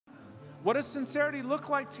What does sincerity look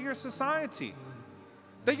like to your society?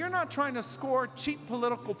 That you're not trying to score cheap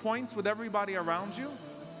political points with everybody around you.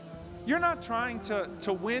 You're not trying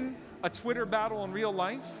to win a Twitter battle in real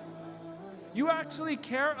life. You actually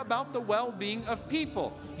care about the well-being of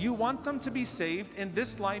people. You want them to be saved in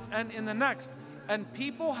this life and in the next. And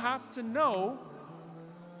people have to know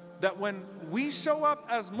that when we show up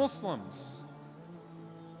as Muslims,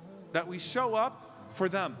 that we show up for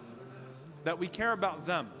them, that we care about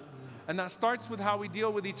them. And that starts with how we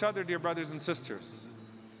deal with each other, dear brothers and sisters.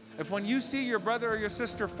 If when you see your brother or your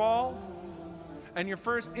sister fall, and your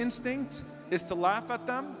first instinct is to laugh at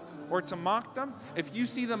them or to mock them, if you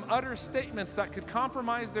see them utter statements that could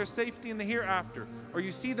compromise their safety in the hereafter, or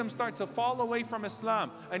you see them start to fall away from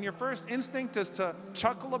Islam, and your first instinct is to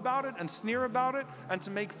chuckle about it and sneer about it and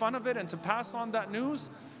to make fun of it and to pass on that news,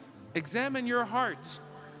 examine your heart,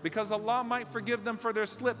 because Allah might forgive them for their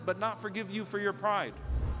slip but not forgive you for your pride.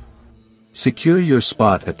 Secure your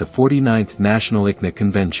spot at the 49th National ICNA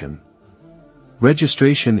Convention.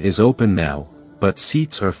 Registration is open now, but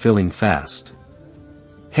seats are filling fast.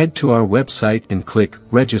 Head to our website and click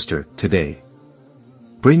Register today.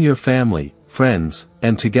 Bring your family, friends,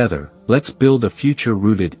 and together, let's build a future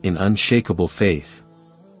rooted in unshakable faith.